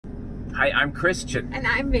Hi, I'm Christian. And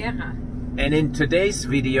I'm Vera. And in today's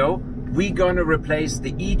video, we're gonna replace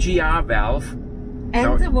the EGR valve.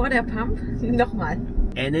 And the water pump. Nochmal.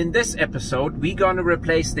 And in this episode, we're gonna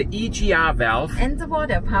replace the EGR valve and the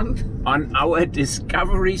water pump on our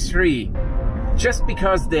Discovery 3. Just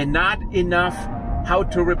because they're not enough how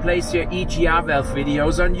to replace your EGR valve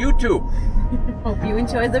videos on YouTube. Hope you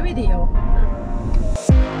enjoy the video.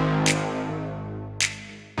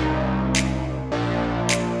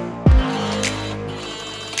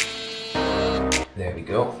 There we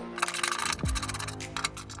go.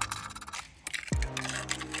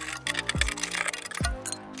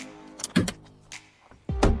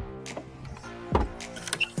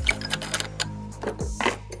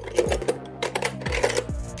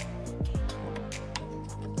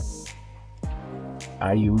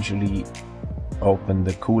 I usually open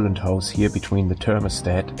the coolant hose here between the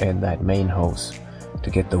thermostat and that main hose to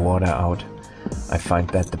get the water out. I find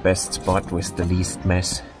that the best spot with the least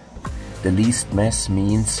mess. The least mess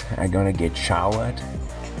means I'm gonna get showered. So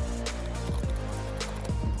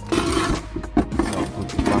I'll put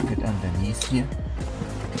the bucket underneath here.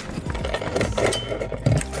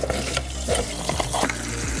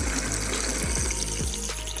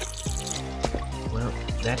 Well,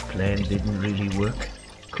 that plan didn't really work.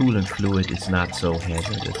 Coolant fluid is not so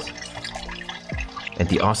hazardous. And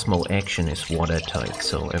the Osmo action is watertight,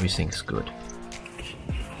 so everything's good.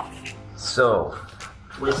 So,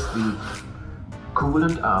 with the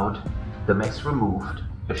coolant out, the mess removed,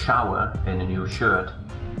 a shower and a new shirt,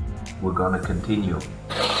 we're gonna continue.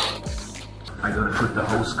 I'm gonna put the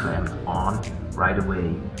hose clamp on right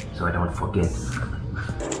away so I don't forget.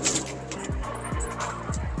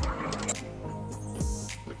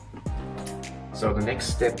 So the next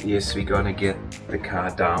step is we're gonna get the car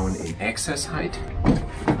down in access height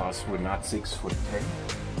because we're not 6'10".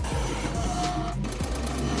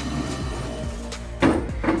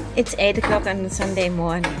 It's 8 o'clock on a Sunday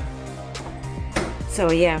morning.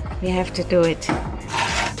 So yeah, we have to do it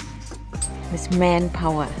with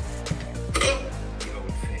manpower.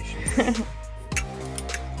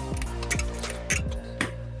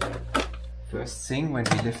 First thing when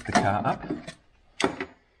we lift the car up,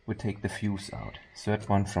 we take the fuse out. Third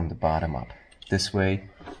one from the bottom up. This way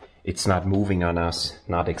it's not moving on us,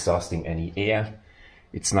 not exhausting any air,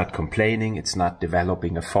 it's not complaining, it's not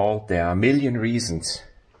developing a fault. There are a million reasons.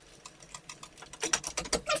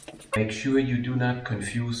 Make sure you do not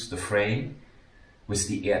confuse the frame with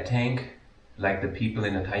the air tank like the people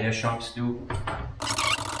in the tire shops do.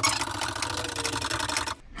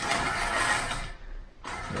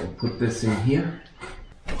 I'll put this in here.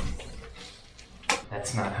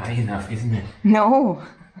 That's not high enough, isn't it? No,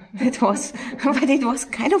 it was, but it was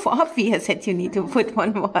kind of obvious that you need to put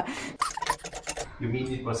one more. You mean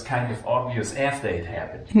it was kind of obvious after it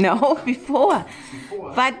happened? No, before.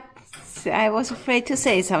 But I was afraid to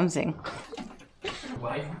say something.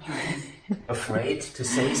 Why would you be afraid to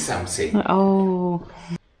say something? Oh.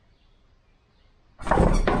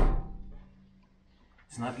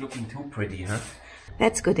 It's not looking too pretty, huh?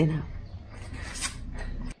 That's good enough.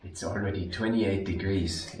 It's already 28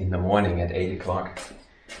 degrees in the morning at 8 o'clock.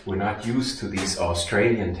 We're not used to these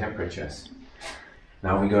Australian temperatures.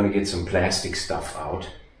 Now we're going to get some plastic stuff out.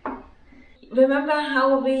 Remember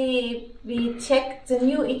how we checked the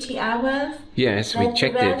new EGR valve? Yes, we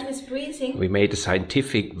checked it. The valve is breathing. We made a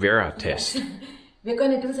scientific Vera test. We're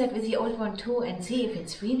going to do that with the old one too and see if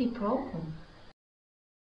it's really broken.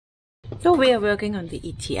 So we are working on the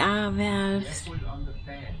EGR valve. Careful on the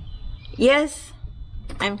fan. Yes,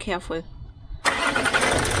 I'm careful.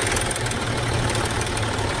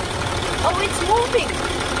 Oh, it's moving!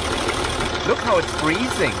 Look how it's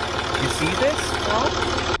freezing. You see this? No.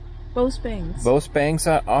 Both banks. Both banks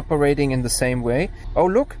are operating in the same way. Oh,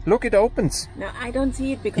 look, it opens. No, I don't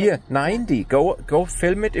see it because... Here, 90. Go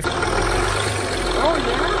film it if... Oh,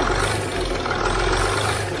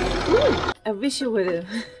 yeah. Ooh, a visual.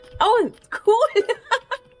 Oh, cool.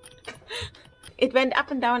 It went up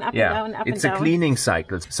and down, up and down, up and down. It's a cleaning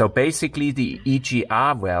cycle. So basically the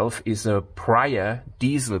EGR valve is a prior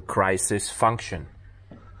diesel crisis function.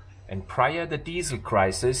 And prior the diesel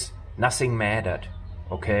crisis, nothing mattered.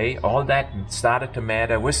 Okay, all that started to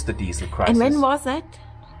matter with the diesel crisis. And when was that?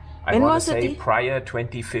 I want to say prior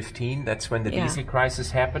 2015, that's when the diesel crisis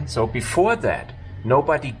happened. So before that,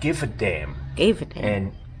 nobody gave a damn.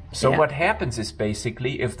 And so what happens is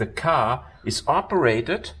basically if the car is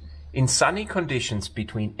operated in sunny conditions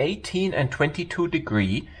between 18 and 22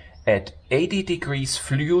 degrees at 80 degrees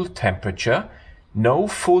fuel temperature, no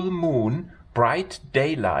full moon, bright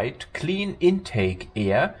daylight, clean intake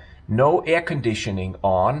air, no air conditioning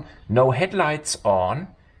on, no headlights on,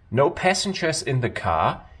 no passengers in the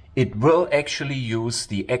car, it will actually use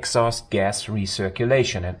the exhaust gas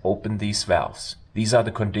recirculation and open these valves. These are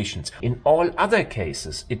the conditions. In all other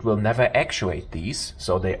cases, it will never actuate these,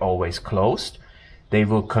 so they're always closed. They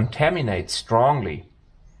will contaminate strongly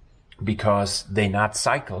because they're not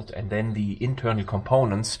cycled, and then the internal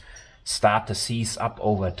components start to seize up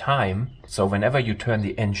over time. So whenever you turn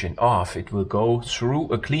the engine off, it will go through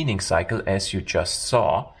a cleaning cycle, as you just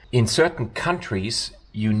saw. In certain countries,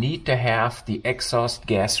 you need to have the exhaust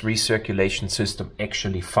gas recirculation system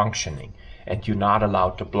actually functioning, and you're not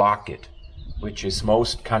allowed to block it, which is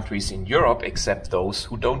most countries in Europe, except those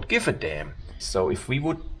who don't give a damn. So if we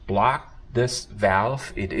would block this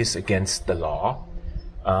valve, it is against the law,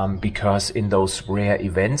 because in those rare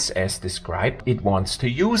events as described, it wants to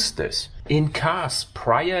use this. In cars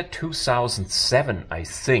prior 2007, I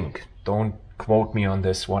think, don't quote me on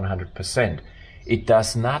this 100%, it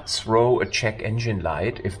does not throw a check engine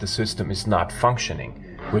light if the system is not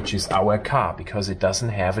functioning, which is our car, because it doesn't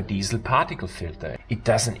have a diesel particle filter. It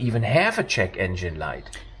doesn't even have a check engine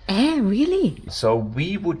light. Really? So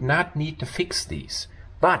we would not need to fix these.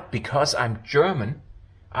 But because I'm German,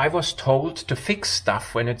 I was told to fix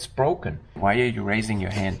stuff when it's broken. Why are you raising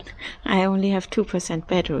your hand? I only have 2%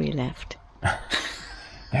 battery left.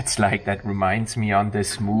 That reminds me on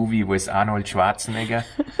this movie with Arnold Schwarzenegger,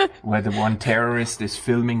 where the one terrorist is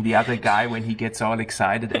filming the other guy when he gets all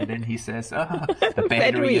excited, and then he says, oh, the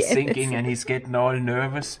battery is sinking, and he's getting all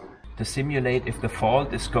nervous. To simulate if the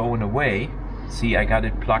fault is going away, see, I got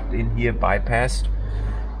it plugged in here, bypassed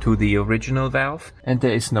to the original valve, and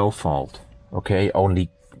there is no fault. Okay, only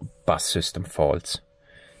bus system faults.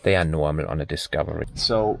 They are normal on a Discovery.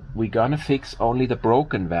 So we're gonna fix only the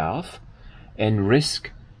broken valve and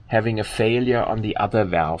risk having a failure on the other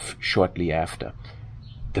valve shortly after.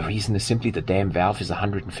 The reason is simply the damn valve is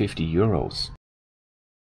 150 euros.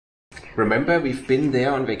 Remember, we've been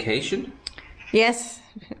there on vacation? Yes.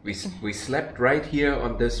 We slept right here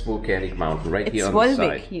on this volcanic mountain, right here on the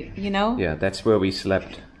side. You know? Yeah, that's where we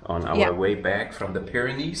slept on our way back from the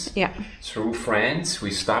Pyrenees through France.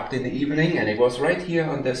 We stopped in the evening, and it was right here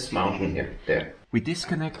on this mountain here. There. We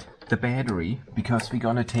disconnect the battery because we're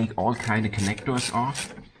gonna take all kind of connectors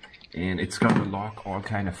off, and it's gonna lock all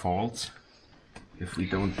kind of faults if we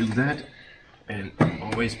don't do that. And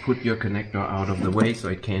always put your connector out of the way so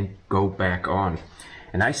it can't go back on.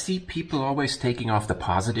 And I see people always taking off the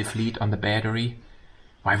positive lead on the battery.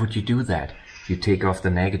 Why would you do that? You take off the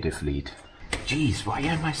negative lead. Jeez, why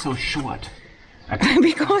am I so short?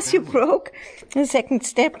 Because you broke the second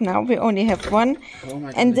step now. We only have one.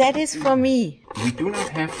 And that is for me. We do not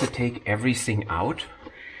have to take everything out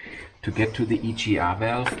to get to the EGR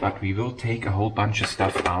valve, but we will take a whole bunch of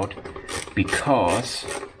stuff out because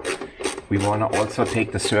we want to also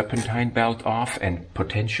take the serpentine belt off and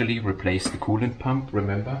potentially replace the coolant pump,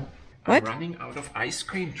 remember? What? I'm running out of ice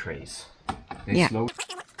cream trays.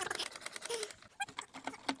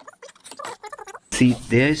 See,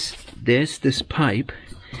 there's this pipe,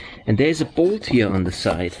 and there's a bolt here on the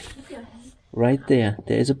side. Right there.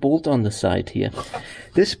 There's a bolt on the side here.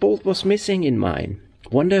 This bolt was missing in mine.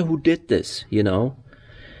 Wonder who did this, you know?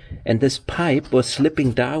 And this pipe was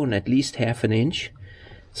slipping down at least half an inch,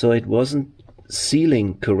 so it wasn't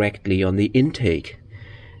sealing correctly on the intake,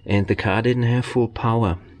 and the car didn't have full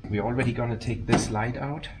power. We're already gonna take this light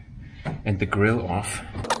out and the grill off,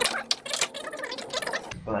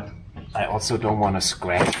 but I also don't want to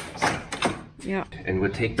scratch this. Yeah. And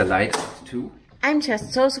we'll take the light off too. I'm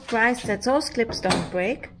just so surprised that those clips don't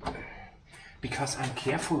break. Because I'm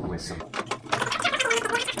careful with them.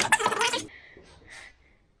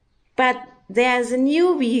 But there's a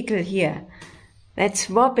new vehicle here. That's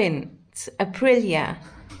Robin's Aprilia,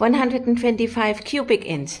 125 cubic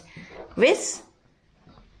inch, with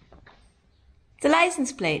the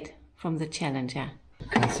license plate from the Challenger.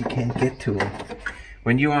 Because you can't get to it.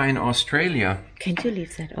 When you are in Australia, can't you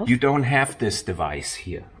leave that off? You don't have this device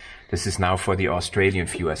here. This is now for the Australian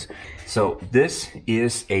viewers. So this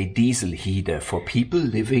is a diesel heater for people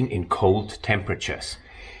living in cold temperatures.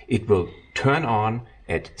 It will turn on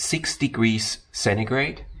at 6 degrees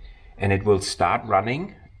centigrade, and it will start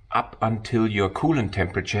running up until your coolant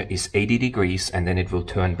temperature is 80 degrees, and then it will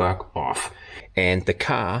turn back off. And the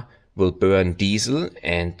car will burn diesel,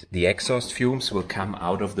 and the exhaust fumes will come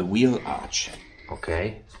out of the wheel arch.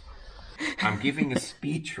 Okay? I'm giving a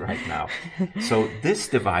speech right now. So this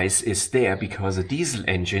device is there because a diesel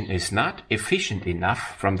engine is not efficient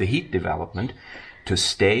enough from the heat development to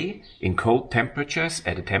stay in cold temperatures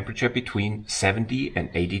at a temperature between 70 and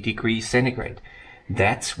 80 degrees centigrade.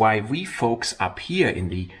 That's why we folks up here in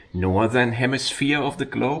the northern hemisphere of the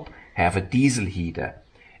globe have a diesel heater.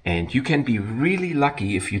 And you can be really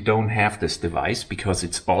lucky if you don't have this device, because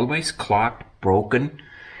it's always clogged, broken,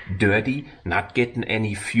 dirty, not getting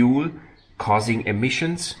any fuel, causing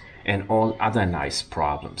emissions and all other nice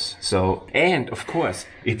problems. So, and of course,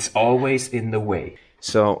 it's always in the way.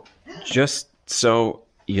 So, just so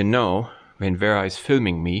you know, when Vera is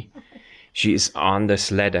filming me, she is on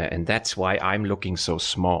this ladder, and that's why I'm looking so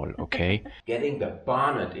small, okay? Getting the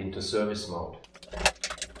bonnet into service mode.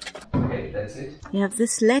 Okay, that's it. You have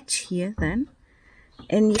this ledge here then,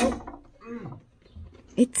 and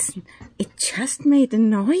it just made a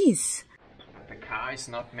noise. The car is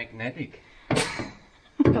not magnetic.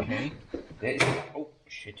 Okay, there is, oh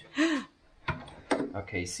shit.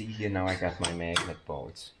 Okay, see here, now I got my magnet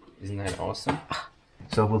bolts. Isn't that awesome?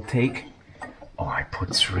 So we'll take, oh, I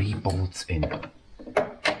put 3 bolts in.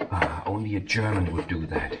 Only a German would do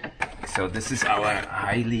that. So this is our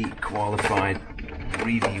highly qualified,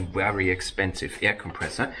 really very expensive air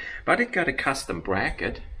compressor, but it got a custom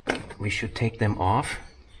bracket. We should take them off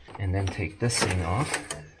and then take this thing off.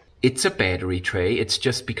 It's a battery tray. It's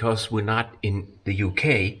just because we're not in the UK,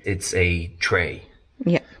 it's a tray.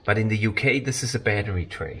 Yeah. But in the UK, this is a battery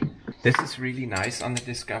tray. This is really nice on the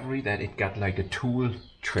Discovery, that it got like a tool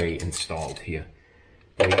tray installed here,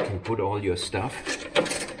 where you can put all your stuff.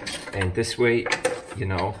 And this way, you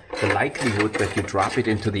know, the likelihood that you drop it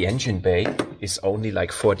into the engine bay is only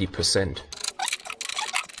like 40%.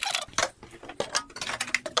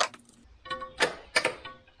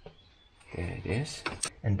 There it is.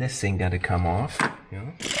 And this thing gotta come off. You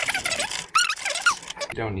know?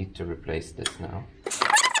 You don't need to replace this now.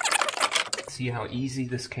 See how easy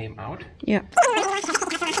this came out? Yeah.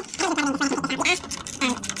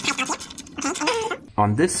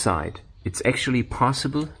 On this side, it's actually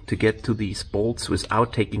possible to get to these bolts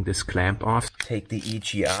without taking this clamp off. Take the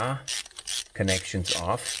EGR connections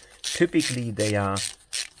off. Typically they are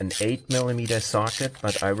an 8mm socket,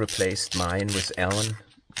 but I replaced mine with Allen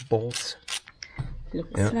bolts.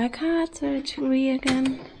 Looks like heart surgery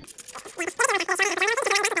again.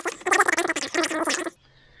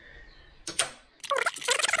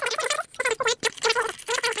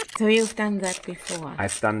 So you've done that before?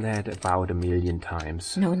 I've done that about 1 million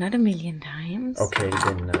times. No, not 1 million times. Okay,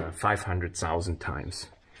 then 500,000 times.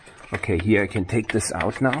 Okay, here I can take this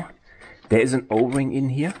out now. There is an O-ring in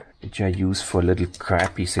here, which I use for little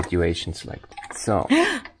crappy situations like that. So,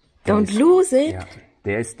 don't lose it. Yeah,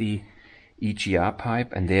 there's the EGR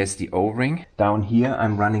pipe and there's the O-ring. Down here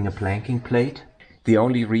I'm running a planking plate. The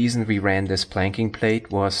only reason we ran this planking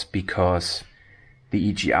plate was because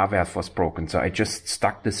the EGR valve was broken, so I just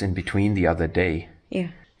stuck this in between the other day. Yeah.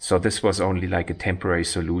 So this was only like a temporary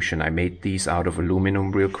solution. I made these out of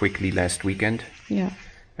aluminum real quickly last weekend. Yeah.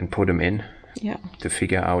 And put them in. Yeah. To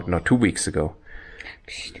figure out, no, 2 weeks ago.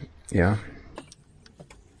 Yeah.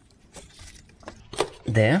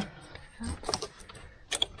 There.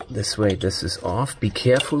 This way this is off. Be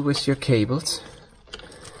careful with your cables.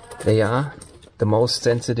 They are the most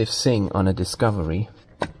sensitive thing on a Discovery.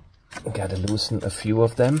 Gotta loosen a few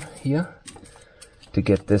of them here to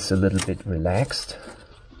get this a little bit relaxed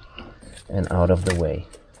and out of the way.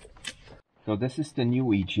 So this is the new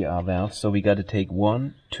EGR valve, so we gotta take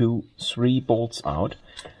 1, 2, 3 bolts out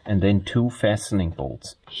and then 2 fastening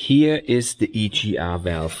bolts. Here is the EGR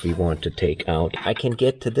valve we want to take out. I can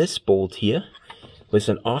get to this bolt here with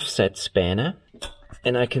an offset spanner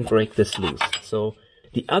and I can break this loose. So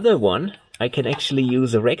the other one, I can actually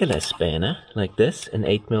use a regular spanner like this, an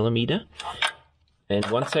 8mm. And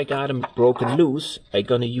once I got them broken loose, I'm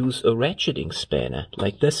gonna use a ratcheting spanner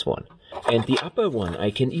like this one. And the upper one I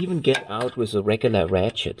can even get out with a regular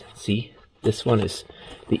ratchet. See, this one is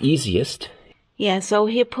the easiest. Yeah, so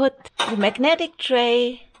he put the magnetic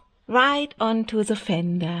tray right onto the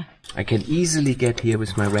fender. I can easily get here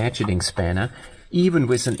with my ratcheting spanner, even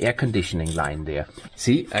with an air conditioning line there.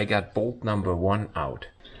 See, I got bolt number 1 out.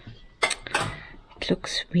 It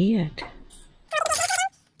looks weird.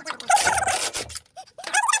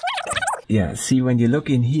 Yeah, see, when you look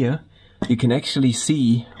in here, you can actually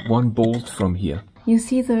see 1 bolt from here. You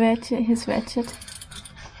see the ratchet, his ratchet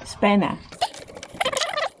spanner.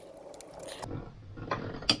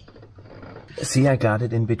 See, I got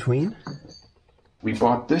it in between. We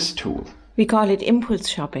bought this tool. We call it impulse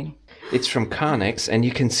shopping. It's from Carnex, and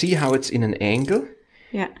you can see how it's in an angle.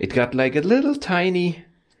 Yeah. It got like a little tiny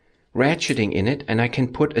ratcheting in it, and I can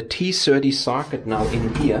put a T30 socket now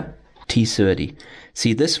in here. T30.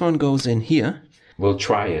 See, this one goes in here. We'll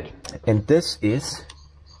try it. And this is,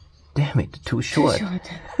 damn it, too short. Too short.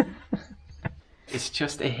 It's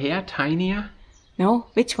just a hair tinier. No,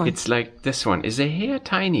 which one? It's like this one is a hair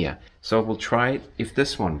tinier. So we'll try it if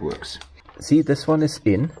this one works. See, this one is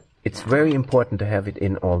in. It's very important to have it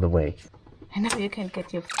in all the way. And now you can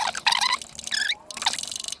get your...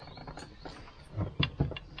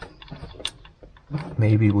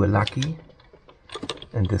 Maybe we're lucky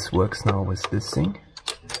and this works now with this thing.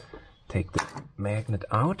 Take the magnet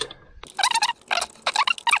out.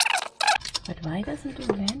 But why doesn't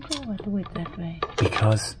the Land Rover do it that way?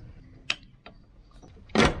 Because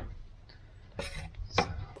I'm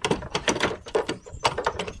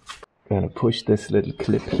gonna push this little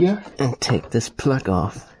clip here and take this plug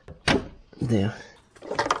off. There.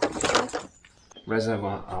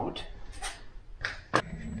 Reservoir out.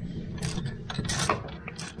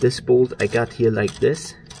 This bolt I got here like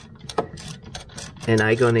this, and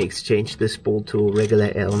I'm gonna exchange this bolt to a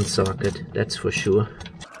regular Allen socket, that's for sure.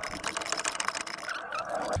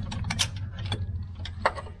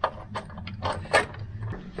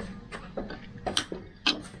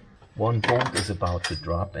 One bolt is about to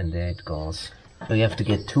drop and there it goes. So you have to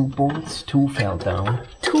get 2 bolts, 2 fell down.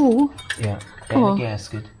 2? Yeah, and a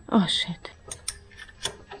gasket. Oh shit.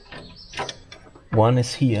 One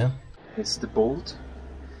is here. It's the bolt.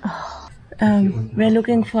 Oh. We're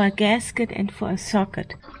looking for a gasket and for a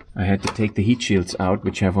socket. I had to take the heat shields out,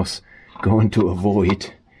 which I was going to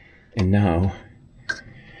avoid. And now...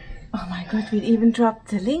 Oh my god, we even dropped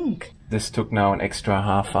the link. This took now an extra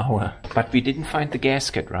half hour. But we didn't find the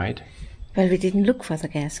gasket, right? Well, we didn't look for the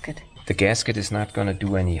gasket. The gasket is not gonna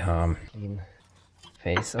do any harm. Clean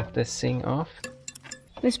face of this thing off.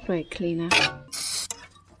 With brake cleaner.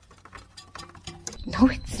 No,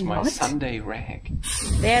 it's not. My Sunday rag.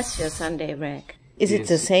 There's your Sunday rag. Is it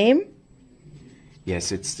the same?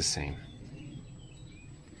 Yes, it's the same.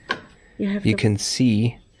 You can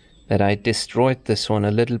see that I destroyed this one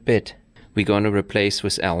a little bit. We're going to replace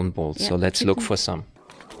with Allen bolts, so let's look for some.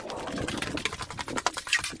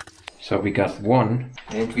 So we got one,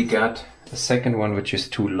 and we got the second one, which is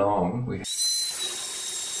too long.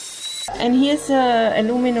 And here's a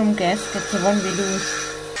aluminum gasket, the one we lose.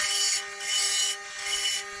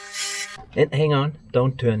 And hang on,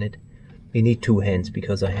 don't turn it. We need 2 hands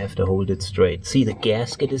because I have to hold it straight. See, the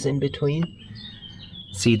gasket is in between.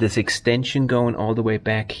 See this extension going all the way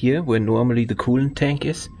back here where normally the coolant tank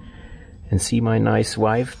is. And see my nice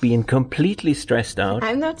wife being completely stressed out.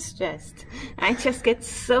 I'm not stressed. I just get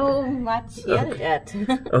so much yelled at.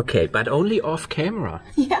 Okay, but only off camera.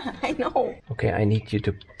 Yeah, I know. Okay, I need you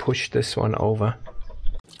to push this one over.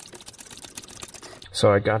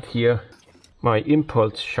 So I got here my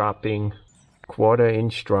impulse shopping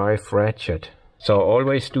 1/4" drive ratchet. So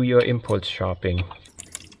always do your impulse shopping.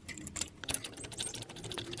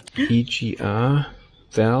 EGR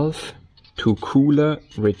valve to cooler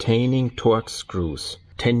retaining torque screws,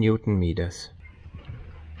 10 Newton meters.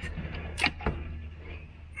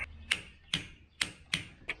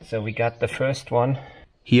 So we got the first one.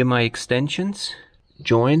 Here my extensions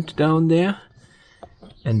joined down there,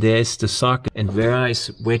 and there's the socket, and Vera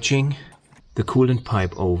is wedging the coolant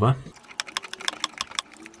pipe over.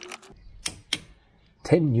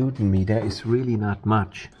 10 Newton meter is really not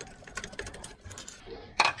much.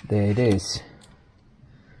 There it is.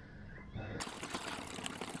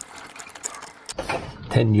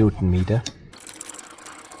 10 Newton meter.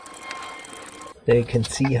 There you can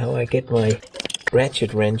see how I get my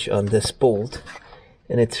ratchet wrench on this bolt,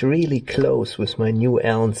 and it's really close with my new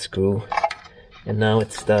Allen screw, and now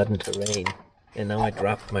it's starting to rain, and now I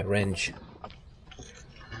dropped my wrench.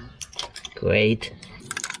 Great.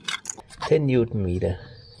 10 Newton meter.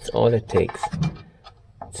 That's all it takes.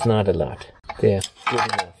 It's not a lot. There, good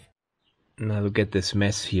enough. Now look at this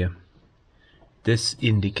mess here. This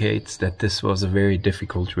indicates that this was a very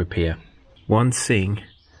difficult repair. One thing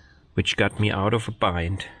which got me out of a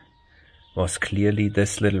bind was clearly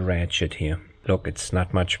this little ratchet here. Look, it's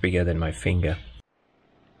not much bigger than my finger.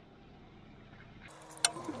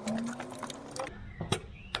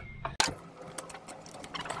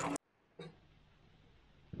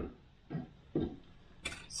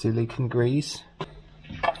 Silicone grease.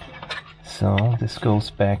 So this goes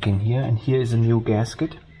back in here, and here is a new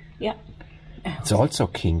gasket. Yeah. It's also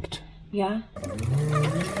kinked. Yeah.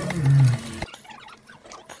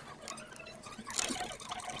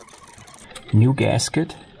 New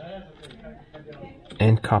gasket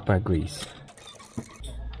and copper grease.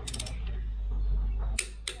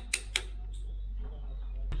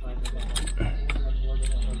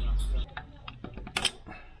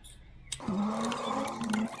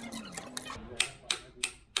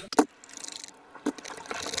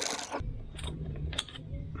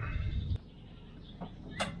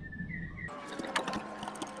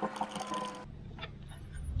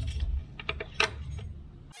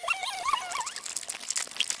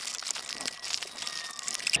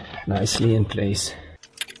 nicely in place.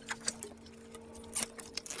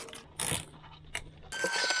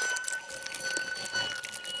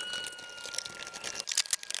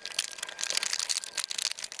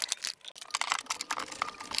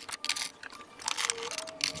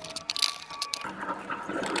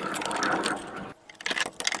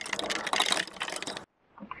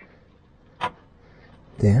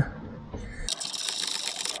 There.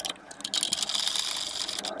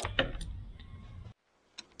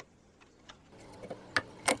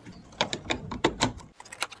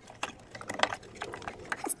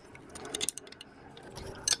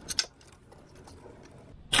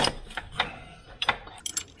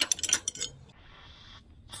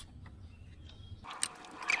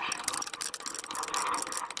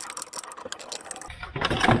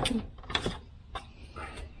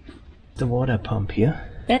 The water pump here.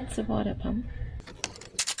 That's the water pump.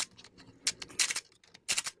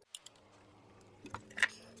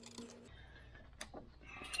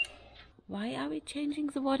 Why are we changing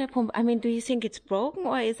the water pump? I mean, do you think it's broken,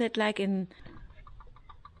 or is it like in...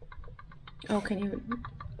 Oh, can you...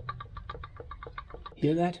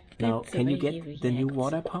 Hear that? Now, can you get the new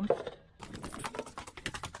water pump?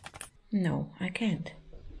 No, I can't.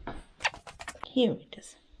 Here it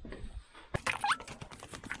is.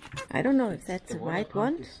 I don't know if that's the right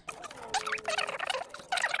one.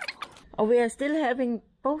 Oh, we are still having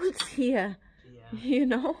bolts here, you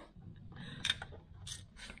know?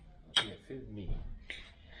 Yeah, film me.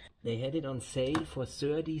 They had it on sale for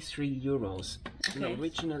 33 euros. Okay. An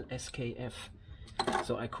original SKF.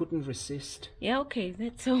 So I couldn't resist. Yeah, okay,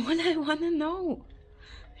 that's all I want to know.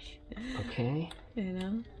 Okay. You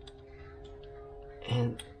know?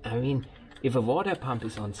 And, I mean... If a water pump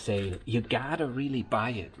is on sale, you gotta really buy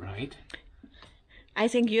it, right? I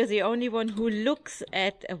think you're the only one who looks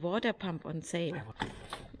at a water pump on sale.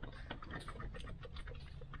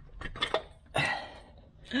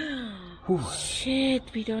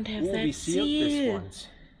 Shit, we don't have that we seal. sealed this once.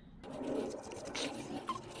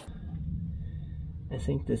 I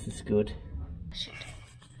think this is good. Shit.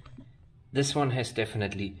 This one has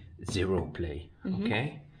definitely zero play,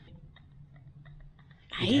 okay?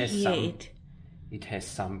 It has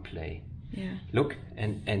some play. Yeah. Look,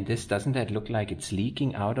 and this, doesn't that look like it's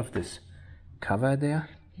leaking out of this cover there?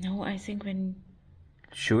 No, I think when...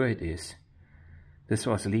 Sure it is. This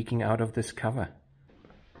was leaking out of this cover.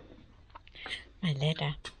 My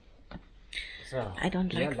leather. So, I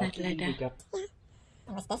don't like that leather.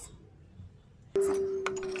 What's this?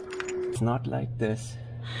 It's not like this.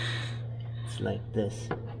 It's like this.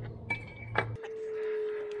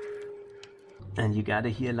 And you gotta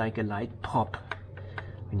hear like a light pop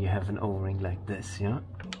when you have an O-ring like this, yeah?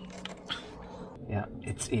 Yeah,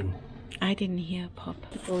 it's in. I didn't hear pop.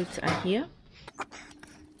 The bolts are here.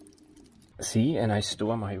 See, and I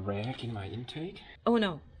store my rag in my intake. Oh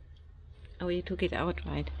no. Oh, you took it out,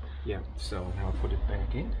 right? Yeah, so now I'll put it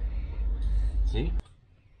back in. See?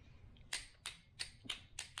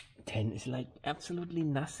 10 is like absolutely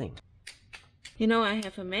nothing. You know, I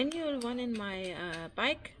have a manual one in my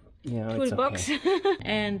bike. Yeah, toolbox. it's okay.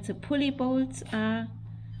 And the pulley bolts are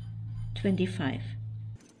 25.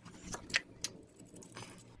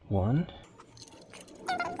 1,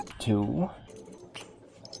 2,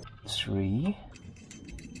 3.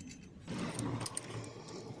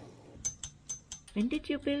 When did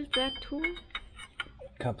you build that tool?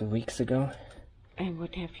 A couple of weeks ago. And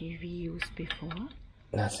what have you reused before?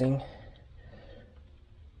 Nothing.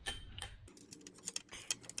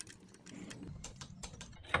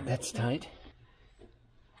 That's tight.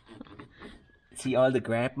 See all the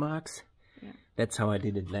grab marks? Yeah. That's how I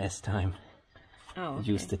did it last time. Oh, okay. I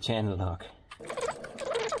used the channel lock.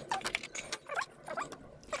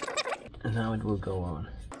 And now it will go on.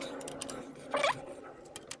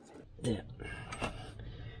 There.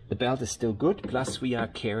 The belt is still good, plus we are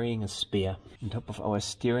carrying a spare. On top of our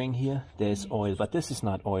steering here, there's oil, but this is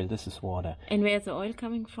not oil, this is water. And where's the oil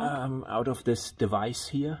coming from? Out of this device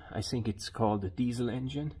here. I think it's called a diesel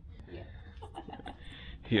engine. Yeah.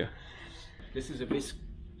 Here. This is a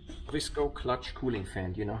Visco clutch cooling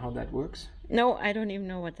fan. Do you know how that works? No, I don't even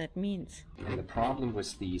know what that means. And the problem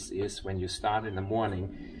with these is when you start in the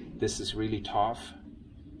morning, this is really tough.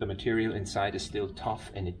 The material inside is still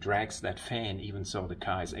tough and it drags that fan even so the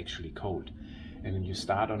car is actually cold. And when you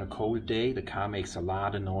start on a cold day, the car makes a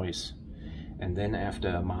lot of noise. And then after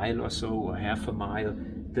a mile or so, or half a mile,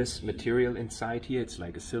 this material inside here, it's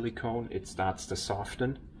like a silicone, it starts to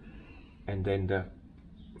soften. And then the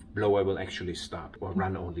blower will actually stop or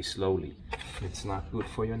run only slowly. It's not good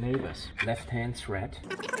for your neighbors. Left hand thread.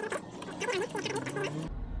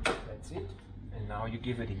 That's it. And now you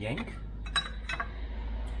give it a yank.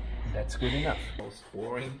 That's good enough. Most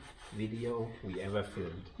boring video we ever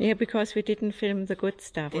filmed. Yeah, because we didn't film the good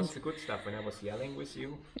stuff. What's the good stuff? When I was yelling with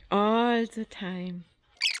you? All the time.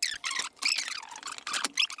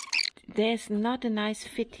 There's not a nice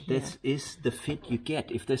fit here. This is the fit you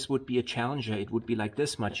get. If this would be a Challenger, it would be like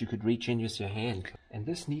this much. You could reach in with your hand. And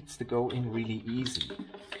this needs to go in really easy.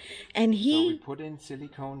 And So we put in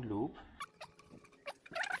silicone loop.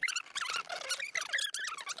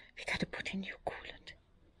 We gotta put in new coolant.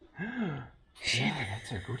 Yeah,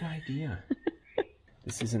 that's a good idea.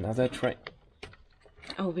 This is another tray.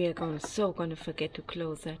 Oh, we are gonna forget to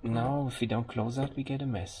close that. No, if we don't close that, we get a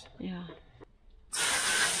mess. Yeah.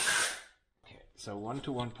 So 1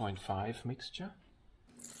 to 1.5 mixture.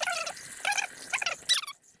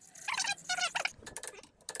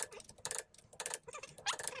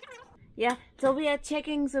 Yeah, so we are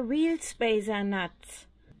checking the wheel spacer nuts.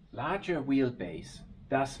 Larger wheelbase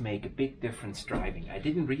does make a big difference driving. I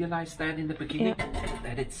didn't realize that in the beginning,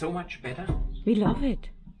 that it's so much better. We love it.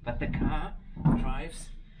 But the car drives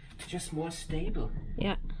just more stable.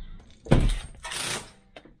 Yeah.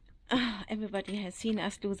 Everybody has seen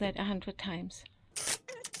us do that 100 times.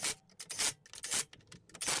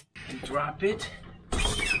 Drop it.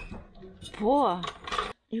 Poor.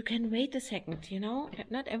 You can wait a second, you know?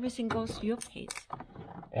 Not everything goes your pace.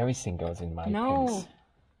 Everything goes in my pace. No.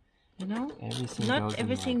 You know? Not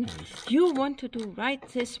everything you want to do right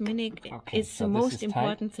this minute is the most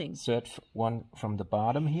important thing. Third one from the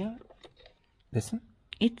bottom here. Listen.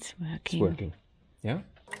 It's working. It's working. Yeah?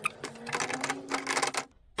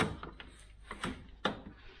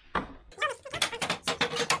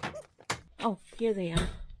 Oh, here they are.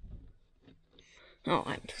 Oh,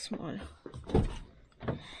 I'm too small.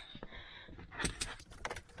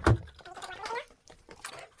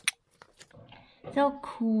 So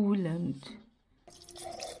coolant.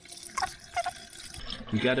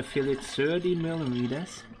 You gotta fill it 30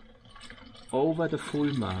 millimeters over the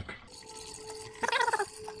full mark.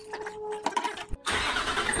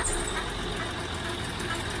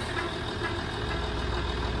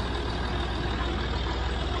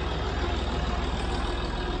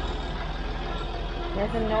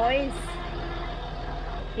 There's a noise.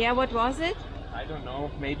 Yeah, what was it? I don't know,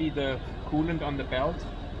 maybe the coolant on the belt?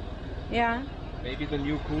 Yeah. Maybe the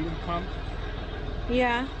new coolant pump?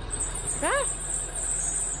 Yeah. Ah.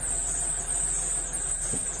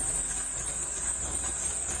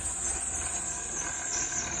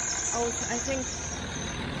 Oh, I think...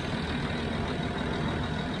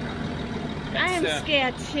 I am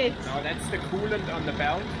scared shit. No, that's the coolant on the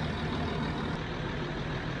belt.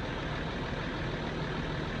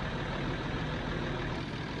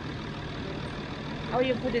 Oh,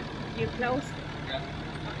 you put it, you closed? Yeah.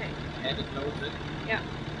 Okay. Had to close it. Yeah.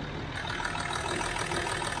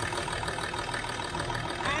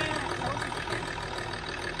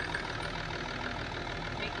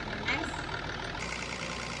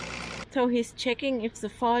 So he's checking if the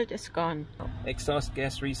fault is gone. Exhaust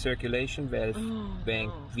gas recirculation valve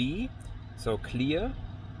bank V, so clear.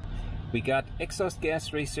 We got exhaust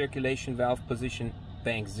gas recirculation valve position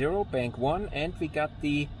bank 0, bank 1, and we got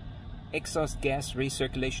the exhaust gas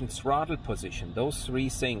recirculation throttle position. Those three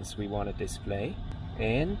things we want to display.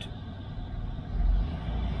 And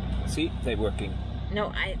see, they're working.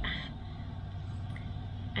 No,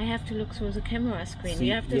 I have to look through the camera screen. See,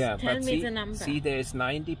 you have to tell me the number. See, there is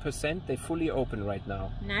 90%. They're fully open right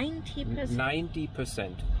now. 90%?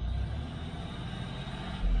 90%.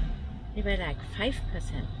 They were like 5%.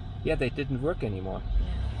 Yeah, they didn't work anymore.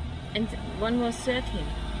 Yeah. And one was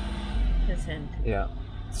 13%. Yeah.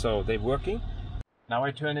 So they're working. Now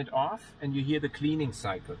I turn it off and you hear the cleaning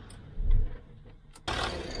cycle.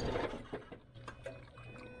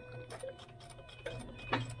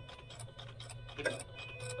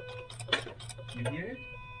 You hear it?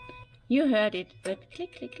 You heard it, but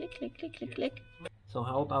click, click, click, click, click, click, click. So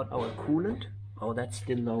how about our coolant? Oh, that's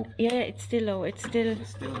still low. Yeah, it's still low. It's still... We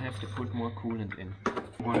still have to put more coolant in.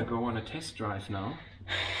 You want to go on a test drive now?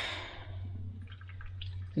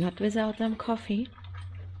 Not without some coffee.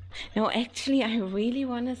 No, actually, I really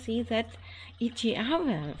want to see that EGR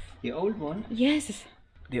valve. The old one? Yes.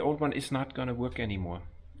 The old one is not going to work anymore.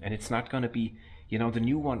 And it's not going to be, you know, the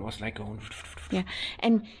new one was like going... Yeah,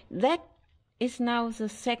 and that is now the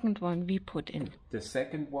second one we put in. The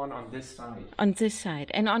second one on this side. On this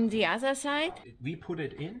side. And on the other side? We put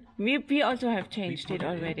it in. We also have changed it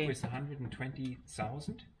already. With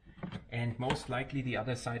 120,000. And most likely the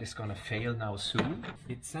other side is gonna fail now soon.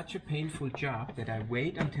 It's such a painful job that I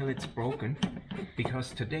wait until it's broken,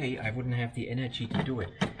 because today I wouldn't have the energy to do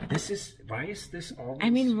it. Why is this always...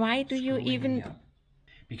 I mean, why do you even...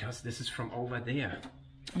 Because this is from over there.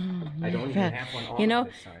 I don't even have one on you know,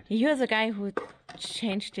 this side. You're the guy who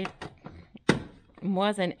changed it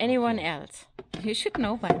more than anyone else. You should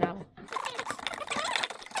know by now.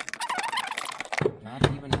 Not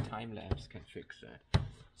even a time lapse can fix that.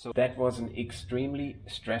 So that was an extremely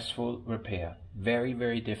stressful repair. Very,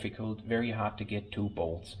 very difficult, very hard to get 2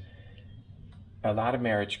 bolts. A lot of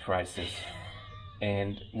marriage crisis,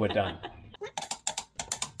 and we're done.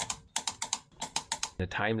 The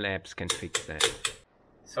time lapse can fix that.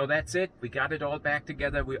 So that's it. We got it all back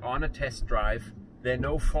together. We're on a test drive. There are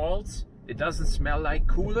no faults. It doesn't smell like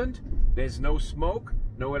coolant. There's no smoke,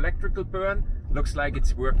 no electrical burn. Looks like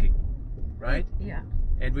it's working, right? Yeah.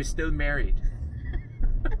 And we're still married.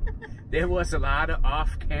 There was a lot of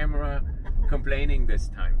off-camera complaining this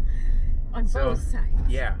time. On both sides.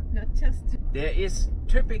 Yeah. Not just... There is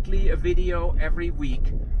typically a video every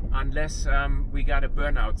week, unless we got a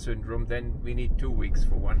burnout syndrome, then we need 2 weeks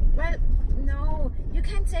for one. Well, no, you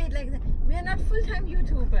can't say it like that. We are not full-time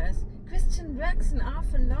YouTubers. Christian works an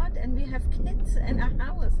awful lot and we have kids and a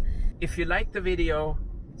house. If you like the video,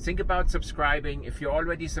 think about subscribing. If you're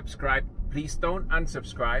already subscribed, please don't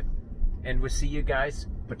unsubscribe. And we'll see you guys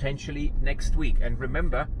potentially next week. And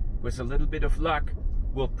remember, with a little bit of luck,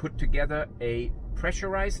 we'll put together a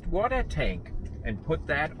pressurized water tank and put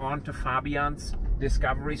that onto Fabian's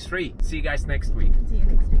Discovery 3. See you guys next week. See you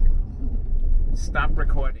next week. Stop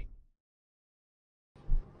recording.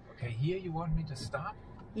 Okay, here you want me to stop?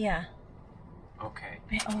 Yeah. Okay.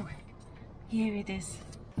 Oh, here it is.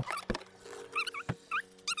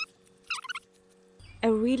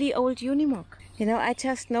 A really old Unimog. You know, I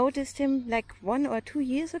just noticed him like 1 or 2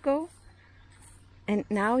 years ago. And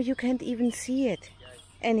now you can't even see it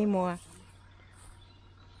anymore.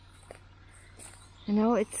 You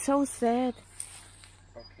know, it's so sad.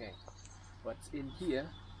 Okay, what's in here?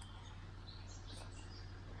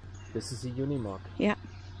 This is a Unimog. Yeah,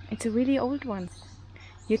 it's a really old one.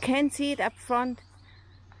 You can't see it up front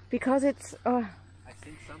because it's... I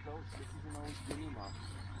think this is an old Unimog.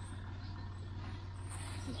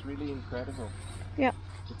 This is really incredible. Yeah.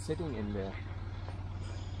 It's sitting in there.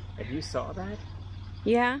 Have you saw that?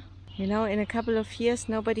 Yeah. You know, in a couple of years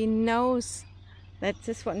nobody knows that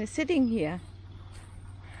this one is sitting here.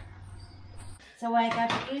 So I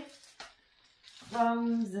got a gift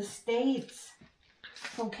from the States,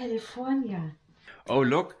 from California. Oh,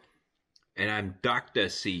 look. And I'm Dr.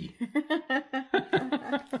 C.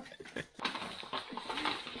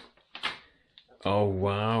 Oh,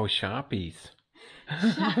 wow, Sharpies.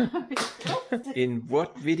 In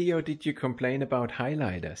what video did you complain about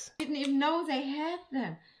highlighters? Didn't even know they had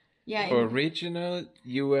them. Yeah. Original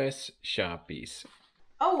US Sharpies.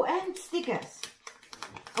 Oh, and stickers.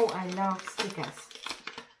 Oh, I love stickers.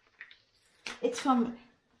 It's from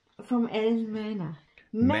Ellen Manor.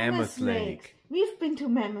 Mammoth Lake. We've been to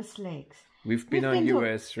Mammoth Lakes. We've been on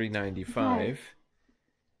US 395.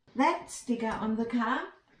 That sticker on the car,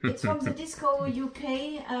 it's from the Disco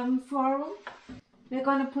UK forum. We're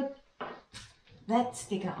gonna put that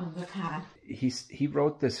sticker on the car. He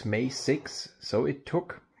wrote this May 6th, so it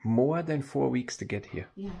took more than 4 weeks to get here.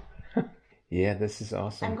 Yeah. Yeah, this is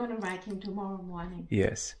awesome. I'm gonna write him tomorrow morning.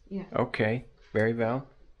 Yes. Yeah. Okay, very well.